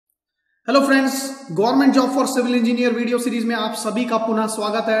Hello friends, government job for civil engineer video series में आप सभी का पुनः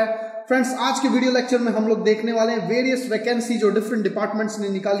स्वागत है। फ्रेंड्स, आज के वीडियो लेक्चर में हम लोग देखने वाले हैं वेरियस वैकेंसी जो डिफरेंट डिपार्टमेंट्स ने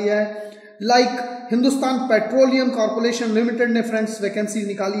निकाली है। Like Hindustan petroleum corporation limited ने फ्रेंड्स वैकेंसी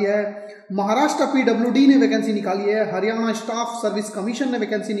निकाली है, महाराष्ट्र PWD ने वैकेंसी निकाली है, हरियाणा स्टाफ सर्विस कमीशन ने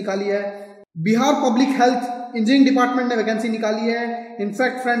वैकेंसी निकाली है, Bihar public health engineering department ने वैकेंसी निकाली है।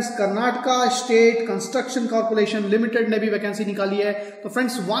 In fact friends, Karnataka state construction corporation limited ने भी वैकेंसी निकाली है। तो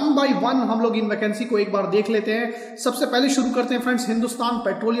फ्रेंड्स, वन बाय वन हम लोग इन वैकेंसी को एक बार देख लेते हैं। सबसे पहले शुरू करते हैं friends Hindustan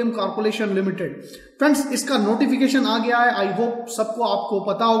petroleum corporation limited. Friends, इसका नोटिफिकेशन आ गया है। आई होप सबको आपको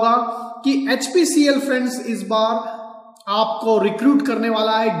पता होगा कि Hpcl फ्रेंड्स इस बार आपको रिक्रूट करने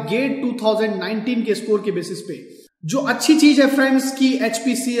वाला है गेट 2019 के स्कोर के बेसिस पे। जो अच्छी चीज है फ्रेंड्स कि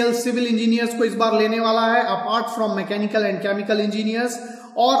Hpcl सिविल इंजीनियर्स को इस बार लेने वाला है apart from mechanical and chemical engineers.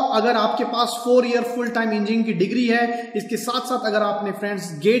 और अगर आपके पास 4 ईयर फुल टाइम इंजीनियरिंग की डिग्री है, इसके साथ साथ अगर आपने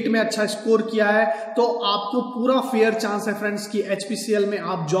फ्रेंड्स गेट में अच्छा स्कोर किया है तो आपको पूरा फेयर चांस है फ्रेंड्स कि Hpcl में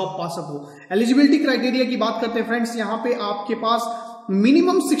आप जॉब पा सको। एलिजिबिलिटी क्राइटेरिया की बात करते हैं फ्रेंड्स, यहाँ पे आपके पास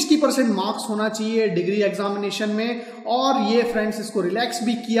मिनिमम 60% मार्क्स होना चाहिए डिग्री एग्जामिनेशन में। और ये फ्रेंड्स इसको रिलैक्स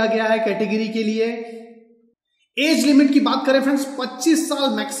भी किया गया है कैटेगरी के लिए। एज लिमिट की बात करें फ्रेंड्स, 25 साल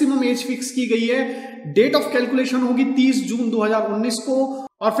मैक्सिमम एज फिक्स की गई है। डेट ऑफ कैलकुलेशन होगी 30 जून 2019 को।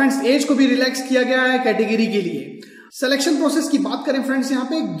 और फ्रेंड्स, एज को भी रिलैक्स किया गया है कैटेगरी के लिए। सिलेक्शन प्रोसेस की बात करें फ्रेंड्स, यहाँ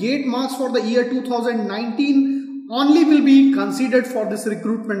पे get marks for the year 2019 only will be considered for this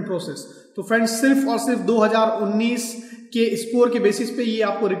recruitment process. तो फ्रेंड्स, सिर्फ और सिर्फ 2019 के स्कोर के बेसिस पे ये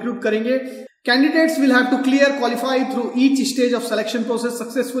आपको रिक्रूट करेंगे। Candidates will have to clear qualify through each stage of selection process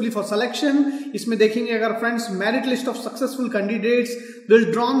successfully for selection। इसमें देखेंगे अगर friends, merit list of successful candidates will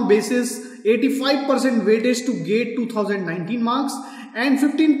drawn basis 85% weightage to GATE 2019 marks and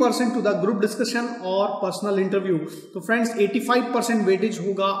 15% to the group discussion और personal interview। तो friends, 85% weightage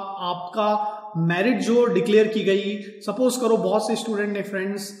होगा आपका merit जो declare की गई। सपोज करो बहुत से स्टूडेंट ने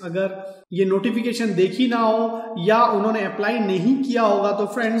फ्रेंड्स अगर ये नोटिफिकेशन देखी ना हो या उन्होंने अप्लाई नहीं किया होगा तो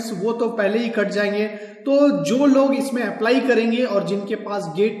फ्रेंड्स वो तो पहले ही कट जाएंगे। तो जो लोग इसमें अप्लाई करेंगे और जिनके पास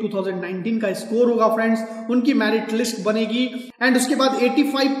गेट 2019 का स्कोर होगा फ्रेंड्स, उनकी मेरिट लिस्ट बनेगी एंड उसके बाद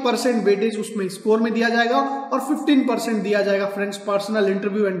 85% वेटेज उसमें स्कोर में दिया जाएगा और 15% दिया जाएगा friends personal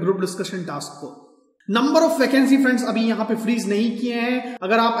interview and group discussion task को। नंबर ऑफ वैकेंसी फ्रेंड्स अभी यहाँ पे फ्रीज नहीं किए हैं।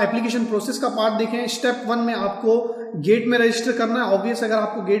 अगर आप एप्लीकेशन प्रोसेस का पार्ट देखें, स्टेप 1 में आपको गेट में रजिस्टर करना है। ऑब्वियस, अगर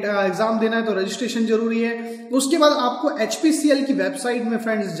आपको गेट एग्जाम देना है तो रजिस्ट्रेशन जरूरी है। उसके बाद आपको Hpcl की वेबसाइट में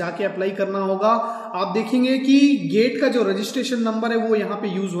फ्रेंड्स जाके अप्लाई करना होगा। आप देखेंगे कि गेट का जो रजिस्ट्रेशन नंबर है वो यहाँ पे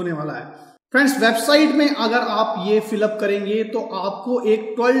यूज होने वाला है। फ्रेंड्स, वेबसाइट में अगर आप ये फिलअप करेंगे तो आपको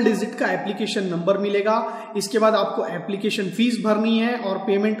एक 12 डिजिट का एप्लीकेशन नंबर मिलेगा। इसके बाद आपको एप्लीकेशन फीस भरनी है और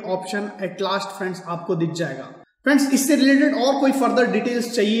payment option at last friends आपको दिख जाएगा। फ्रेंड्स, इससे रिलेटेड और कोई फर्दर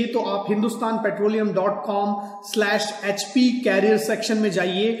डिटेल्स चाहिए तो आप hindustanpetroleum.com/HP कैरियर सेक्शन में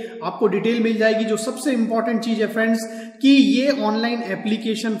जाइए, आपको डिटेल मिल जाएगी। जो सबसे इंपॉर्टेंट चीज है फ्रेंड्स कि ये ऑनलाइन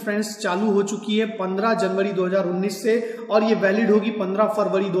एप्लीकेशन फ्रेंड्स चालू हो चुकी है 15 जनवरी 2019 से और ये वैलिड होगी 15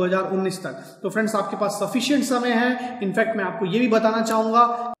 फरवरी 2019 तक। तो फ्रेंड्स, आपके पास सफिशिएंट समय है। इनफैक्ट मैं आपको ये भी बताना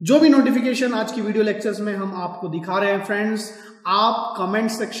चाहूंगा, जो भी नोटिफिकेशन आज की वीडियो लेक्चर्स में हम आपको दिखा रहे हैं फ्रेंड्स, आप कमेंट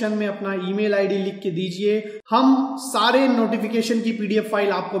सेक्शन में अपना ईमेल आईडी लिख के दीजिए। हम सारे नोटिफिकेशन की PDF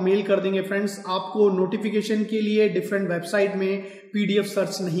फाइल आपको मेल कर देंगे फ्रेंड्स। आपको नोटिफिकेशन के लिए डिफरेंट वेबसाइट में PDF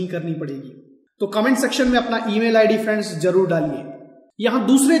सर्च नहीं करनी पड़ेगी। तो कमेंट सेक्शन में अपना ईमेल आईडी फ्रेंड्स जरूर डालिए। यहां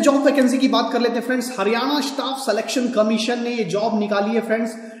दूसरे जॉब वैकेंसी की बात कर लेते हैं friends. Haryana staff selection commission ने ये जॉब निकाली है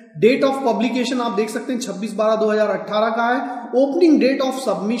फ्रेंड्स। डेट ऑफ पब्लिकेशन आप देख सकते हैं 26/12/2018 का है। Opening date of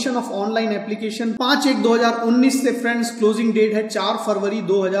submission of online application 5/1/2019 से फ्रेंड्स क्लोजिंग डेट है 4 फरवरी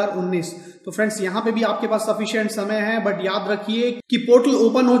 2019। तो फ्रेंड्स, यहाँ पे भी आपके पास सफिशिएंट समय है, बट याद रखिए कि पोर्टल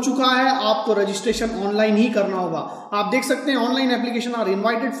ओपन हो चुका है, आपको रजिस्ट्रेशन ऑनलाइन ही करना होगा। आप देख सकते हैं online application are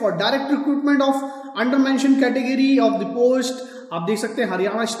invited for direct recruitment of under mention category of the post. आप देख सकते हैं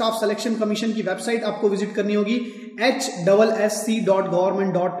हरियाणा स्टाफ सिलेक्शन कमीशन की वेबसाइट आपको विजिट करनी होगी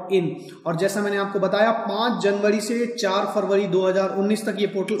hssc.government.in। और जैसा मैंने आपको बताया 5 जनवरी से 4 फरवरी 2019 तक ये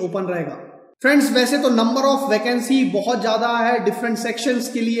पोर्टल ओपन रहेगा। फ्रेंड्स, वैसे तो नंबर ऑफ वैकेंसी बहुत ज्यादा है, डिफरेंट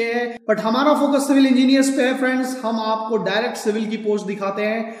सेक्शंस के लिए है, बट हमारा फोकस सिविल इंजीनियर्स पे है फ्रेंड्स। हम आपको डायरेक्ट सिविल की पोस्ट दिखाते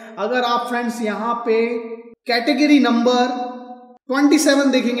हैं। अगर आप फ्रेंड्स यहाँ पे कैटेगरी नंबर 27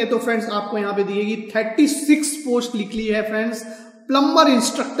 देखेंगे तो फ्रेंड्स आपको यहाँ पे दिएगी 36 पोस्ट निकली है फ्रेंड्स। प्लम्बर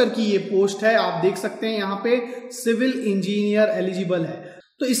इंस्ट्रक्टर की ये पोस्ट है। आप देख सकते हैं यहाँ पे सिविल इंजीनियर एलिजिबल है।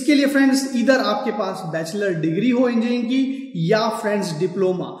 तो इसके लिए फ्रेंड्स इधर आपके पास बैचलर डिग्री हो इंजीनियरिंग की या फ्रेंड्स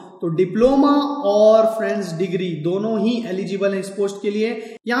डिप्लोमा। तो डिप्लोमा और फ्रेंड्स डिग्री दोनों ही एलिजिबल है इस पोस्ट के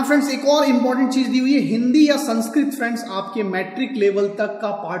लिए। यहाँ फ्रेंड्स एक और इंपॉर्टेंट चीज दी हुई है, हिंदी या संस्कृत फ्रेंड्स आपके मैट्रिक लेवल तक का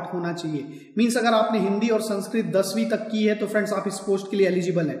पाठ होना चाहिए। मींस अगर आपने हिंदी और संस्कृत 10वीं तक की है तो फ्रेंड्स आप इस पोस्ट के लिए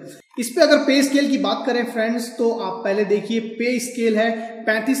एलिजिबल है। इस पे अगर पे स्केल की बात करें फ्रेंड्स तो आप पहले देखिए, पे स्केल है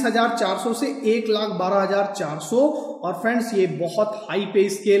 35,400 से 1,12,400 और फ्रेंड्स ये बहुत हाई पे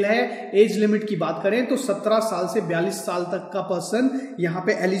स्केल है। एज लिमिट की बात करें तो 17 साल से 42 साल तक का पर्सन यहाँ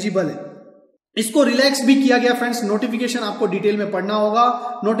पे एलिजिबल है। इसको रिलैक्स भी किया गया फ्रेंड्स, नोटिफिकेशन आपको डिटेल में पढ़ना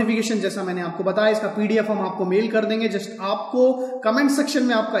होगा। नोटिफिकेशन जैसा मैंने आपको बताया, इसका पीडीएफ हम आपको मेल कर देंगे, जस्ट आपको कमेंट सेक्शन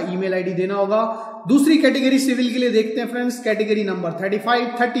में आपका ईमेल आईडी देना होगा। दूसरी कैटेगरी सिविल के लिए देखते हैं फ्रेंड्स, कैटेगरी नंबर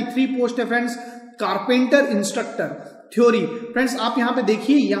 33 पोस्ट है friends, carpenter instructor theory. Friends आप यहां पे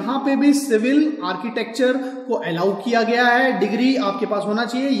देखिए, यहां पे भी सिविल आर्किटेक्चर को अलाउ किया गया है। डिग्री आपके पास होना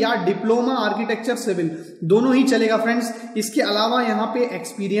चाहिए या डिप्लोमा आर्किटेक्चर सिविल दोनों ही चलेगा फ्रेंड्स। इसके अलावा यहां पे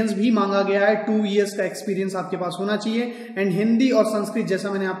एक्सपीरियंस भी मांगा गया है, 2 इयर्स का एक्सपीरियंस आपके पास होना चाहिए। एंड हिंदी और संस्कृत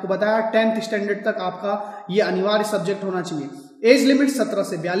जैसा मैंने आपको बताया 10th स्टैंडर्ड तक आपका ये अनिवार्य सब्जेक्ट होना चाहिए। एज लिमिट 17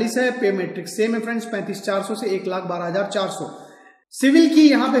 से 42 है। पे मैट्रिक सेम है फ्रेंड्स, 35,400 से 1,12,400। सिविल की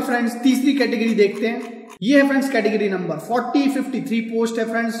यहां पे फ्रेंड्स तीसरी कैटेगरी देखते हैं, ये है फ्रेंड्स कैटेगरी नंबर 53 पोस्ट है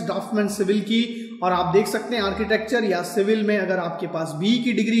फ्रेंड्स, ड्राफ्टमैन सिविल की। और आप देख सकते हैं आर्किटेक्चर या सिविल में अगर आपके पास BE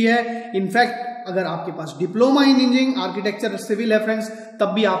की डिग्री है, इनफैक्ट अगर आपके पास diploma in engineering architecture civil है फ्रेंड्स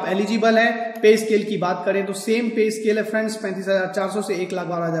तब भी आप एलिजिबल है। पे स्केल की बात करें तो सेम पे स्केल है फ्रेंड्स, 35,400 से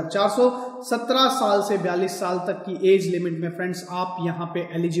 1,12,400। 17 साल से 42 साल तक की एज लिमिट में फ्रेंड्स आप यहां पे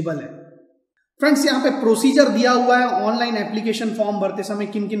एलिजिबल है। फ्रेंड्स यहाँ पे प्रोसीजर दिया हुआ है, ऑनलाइन एप्लीकेशन फॉर्म भरते समय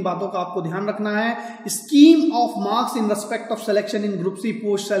किन किन बातों का आपको ध्यान रखना है। Scheme of marks in respect of selection in group C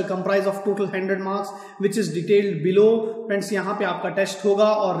post shell comprise of total 100 marks which is detailed below. Friends यहाँ पे आपका टेस्ट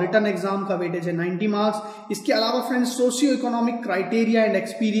होगा और रिटन एग्जाम का वेटेज है 90 मार्क्स। इसके अलावा friends socio economic criteria and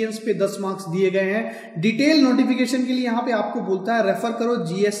experience पे 10 मार्क्स दिए गए हैं। डिटेल नोटिफिकेशन के लिए यहाँ पे आपको बोलता है रेफर करो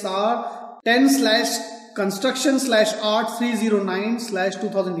GSR 10/construction/art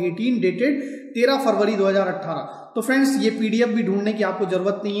 309/2018 डेटेड 13 फरवरी 2018। तो फ्रेंड्स ये पीडीएफ भी ढूंढने की आपको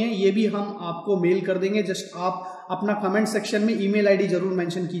जरूरत नहीं है, ये भी हम आपको मेल कर देंगे, जस्ट आप अपना कमेंट सेक्शन में ईमेल आईडी जरूर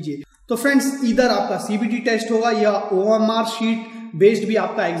मेंशन कीजिए। तो फ्रेंड्स इधर आपका CBT टेस्ट होगा या OMR शीट बेस्ड भी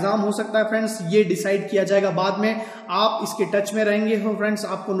आपका एग्जाम हो सकता है फ्रेंड्स, ये डिसाइड किया जाएगा बाद में। आप इसके टच में रहेंगे हो फ्रेंड्स,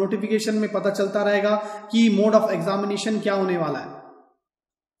 आपको नोटिफिकेशन में पता चलता रहेगा कि मोड ऑफ एग्जामिनेशन क्या होने वाला है।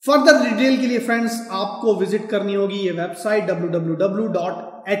 फर्दर डिटेल के लिए फ्रेंड्स आपको विजिट करनी होगी ये वेबसाइट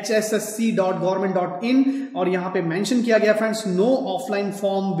www.hssc.government.in और यहां पे मेंशन किया गया friends no offline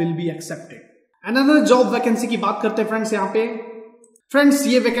form will be accepted. Another job vacancy की बात करते हैं फ्रेंड्स, यहाँ पे फ्रेंड्स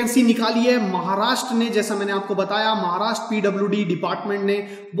ये वैकेंसी निकाली है महाराष्ट्र ने, जैसा मैंने आपको बताया महाराष्ट्र PWD डिपार्टमेंट ने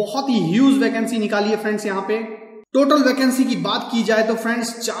बहुत ही ह्यूज वैकेंसी निकाली है फ्रेंड्स। यहाँ पे टोटल वैकेंसी की बात की जाए तो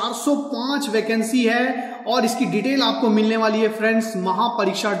फ्रेंड्स 405 वैकेंसी है और इसकी डिटेल आपको मिलने वाली है फ्रेंड्स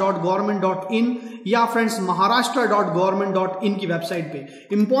महापरीक्षा.government.in या फ्रेंड्स महाराष्ट्र.government.in की वेबसाइट पे।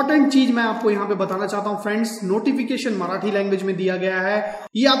 इंपॉर्टेंट चीज मैं आपको यहां पे बताना चाहता हूं फ्रेंड्स, नोटिफिकेशन मराठी लैंग्वेज में दिया गया है।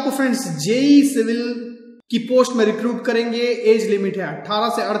 ये आपको फ्रेंड्स JEE सिविल की पोस्ट में रिक्रूट करेंगे। एज लिमिट है 18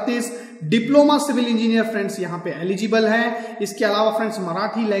 से 38। डिप्लोमा सिविल इंजीनियर फ्रेंड्स यहाँ पे एलिजिबल है। इसके अलावा फ्रेंड्स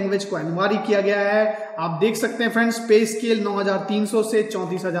मराठी लैंग्वेज को अनिवार्य किया गया है। आप देख सकते हैं फ्रेंड्स पे स्केल 9,300 से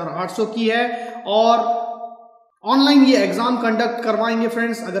 34,800 की है और ऑनलाइन ये एग्जाम कंडक्ट करवाएंगे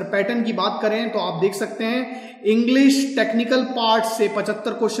फ्रेंड्स। अगर पैटर्न की बात करें तो आप देख सकते हैं इंग्लिश टेक्निकल पार्ट से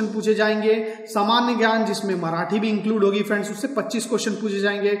 75 क्वेश्चन पूछे जाएंगे, सामान्य ज्ञान जिसमें मराठी भी इंक्लूड होगी फ्रेंड्स उससे 25 क्वेश्चन पूछे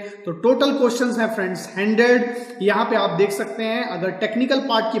जाएंगे। तो टोटल क्वेश्चंस हैं फ्रेंड्स 100। यहाँ पे आप देख सकते हैं अगर टेक्निकल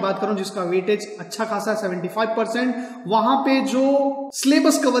पार्ट की बात करूं जिसका वेटेज अच्छा खासा 75%, वहां पे जो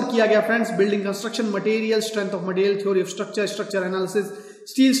सिलेबस कवर किया गया friends building construction material, strength of material, theory of structure, structure analysis,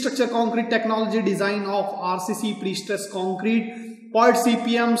 steel structure concrete technology, design of RCC prestress concrete, PERT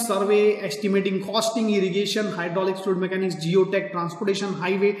CPM, survey, estimating, costing, irrigation, hydraulics, fluid mechanics, geotech, transportation,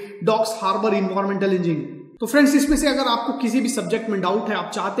 highway, docs, harbour, environmental engineering. तो friends इसमें से अगर आपको किसी भी subject में doubt है,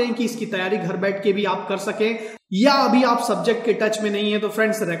 आप चाहते हैं कि इसकी तैयारी घर बैठ के भी आप कर सकें या अभी आप सब्जेक्ट के टच में नहीं है तो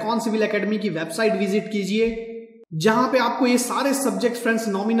फ्रेंड्स रेकॉन सिविल एकेडमी की वेबसाइट विजिट कीजिए जहां पे आपको ये सारे सब्जेक्ट फ्रेंड्स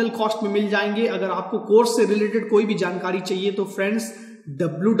नॉमिनल कॉस्ट में मिल जाएंगे। अगर आपको कोर्स से रिलेटेड कोई भी जानकारी चाहिए तो फ्रेंड्स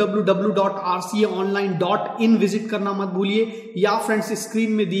www.rcaonline.in विजिट करना मत भूलिए या फ्रेंड्स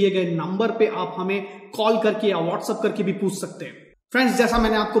स्क्रीन में दिए गए नंबर पे आप हमें कॉल करके या व्हाट्सएप करके भी पूछ सकते हैं। फ्रेंड्स जैसा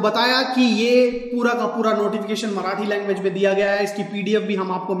मैंने आपको बताया कि ये पूरा का पूरा नोटिफिकेशन मराठी लैंग्वेज में दिया गया है, इसकी पीडीएफ भी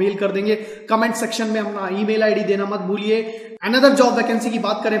हम आपको मेल कर देंगे। कमेंट सेक्शन में अपना ईमेल आईडी देना मत भूलिए। अनदर जॉब वैकेंसी की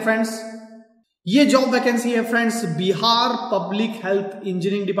बात करें फ्रेंड्स, ये जॉब वैकेंसी है friends Bihar public health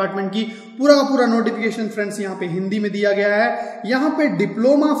engineering department की। पूरा का पूरा नोटिफिकेशन फ्रेंड्स यहाँ पे हिंदी में दिया गया है। यहाँ पे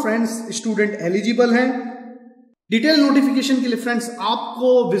डिप्लोमा फ्रेंड्स स्टूडेंट एलिजिबल हैं। डिटेल नोटिफिकेशन के लिए फ्रेंड्स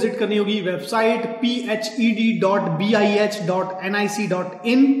आपको विजिट करनी होगी वेबसाइट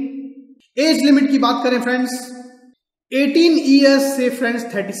phed.bih.nic.in। एज लिमिट की बात करें फ्रेंड्स 18 ईयर्स से फ्रेंड्स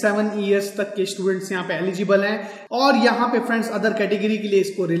 37 ईयर्स तक के स्टूडेंट्स यहाँ पे एलिजिबल हैं। और यहाँ पे फ्रेंड्स अदर कैटेगरी के लिए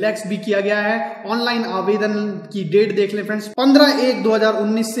इसको रिलैक्स भी किया गया है। ऑनलाइन आवेदन की डेट देख लें फ्रेंड्स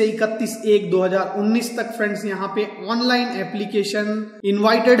 15/1/2019 से 31/1/2019 तक फ्रेंड्स यहाँ पे ऑनलाइन एप्लीकेशन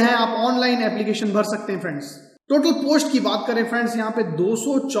इनवाइटेड है। आप ऑनलाइन एप्लीकेशन भर सकते हैं फ्रेंड्स। टोटल पोस्ट की बात करें फ्रेंड्स यहाँ पे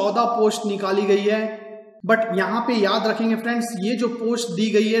 214 पोस्ट निकाली गई है। बट यहाँ पे याद रखेंगे फ्रेंड्स ये जो पोस्ट दी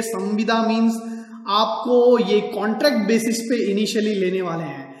गई है संविदा मीन्स आपको ये कॉन्ट्रैक्ट बेसिस पे इनिशियली लेने वाले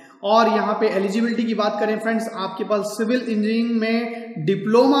हैं। और यहाँ पे एलिजिबिलिटी की बात करें फ्रेंड्स आपके पास सिविल इंजीनियरिंग में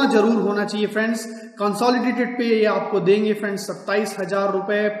डिप्लोमा जरूर होना चाहिए फ्रेंड्स। कंसोलिडेटेड पे ये आपको देंगे फ्रेंड्स 27,000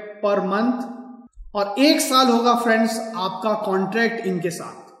 रुपए पर मंथ और 1 साल होगा फ्रेंड्स आपका कॉन्ट्रैक्ट इनके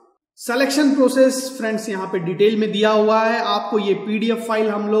साथ। सिलेक्शन प्रोसेस फ्रेंड्स यहाँ पे डिटेल में दिया हुआ है। आपको ये PDF फाइल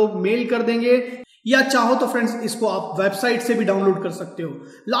हम लोग मेल कर देंगे या चाहो तो फ्रेंड्स इसको आप वेबसाइट से भी डाउनलोड कर सकते हो।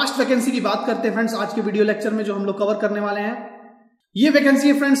 लास्ट वैकेंसी की बात करते हैं फ्रेंड्स आज के वीडियो लेक्चर में जो हम लोग कवर करने वाले हैं। ये वैकेंसी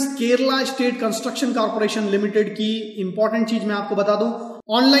है friends Kerala state construction corporation limited की। इंपॉर्टेंट चीज मैं आपको बता दूं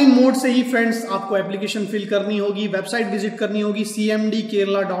ऑनलाइन मोड से ही फ्रेंड्स आपको एप्लीकेशन फिल करनी होगी। वेबसाइट विजिट करनी होगी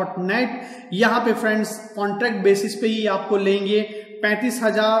cmdkerala.net। यहाँ पे फ्रेंड्स कॉन्ट्रैक्ट बेसिस पे ही आपको लेंगे।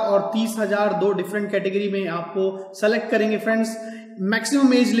 35,000 और 30,000 दो डिफरेंट कैटेगरी में आपको सेलेक्ट करेंगे फ्रेंड्स।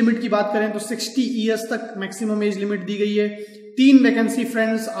 मैक्सिमम एज लिमिट की बात करें तो 60 ईयर्स तक मैक्सिमम एज लिमिट दी गई है। 3 वैकेंसी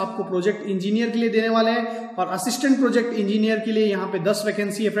फ्रेंड्स आपको प्रोजेक्ट इंजीनियर के लिए देने वाले हैं और असिस्टेंट प्रोजेक्ट इंजीनियर के लिए यहाँ पे 10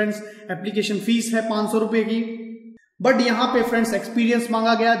 वैकेंसी है फ्रेंड्स। एप्लीकेशन फीस है 500 रुपए की। बट यहाँ पे फ्रेंड्स एक्सपीरियंस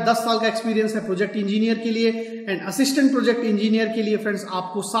मांगा गया 10 साल का एक्सपीरियंस है प्रोजेक्ट इंजीनियर के लिए एंड असिस्टेंट प्रोजेक्ट इंजीनियर के लिए फ्रेंड्स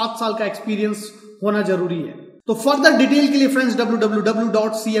आपको 7 साल का एक्सपीरियंस होना जरूरी है। तो फर्दर डिटेल के लिए फ्रेंड्स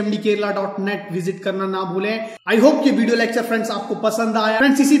www.cmdkerala.net विजिट करना ना भूलें। आई होप कि वीडियो लेक्चर फ्रेंड्स आपको पसंद आया।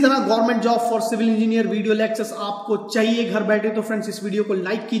 फ्रेंड्स इसी तरह government job for civil engineer video lectures आपको चाहिए घर बैठे तो फ्रेंड्स इस वीडियो को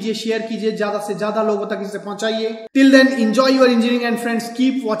लाइक कीजिए, शेयर कीजिए, ज्यादा से ज्यादा लोगों तक इसे पहुंचाइए। Till then enjoy your engineering and friends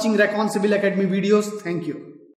keep watching Recon civil academy videos. Thank you.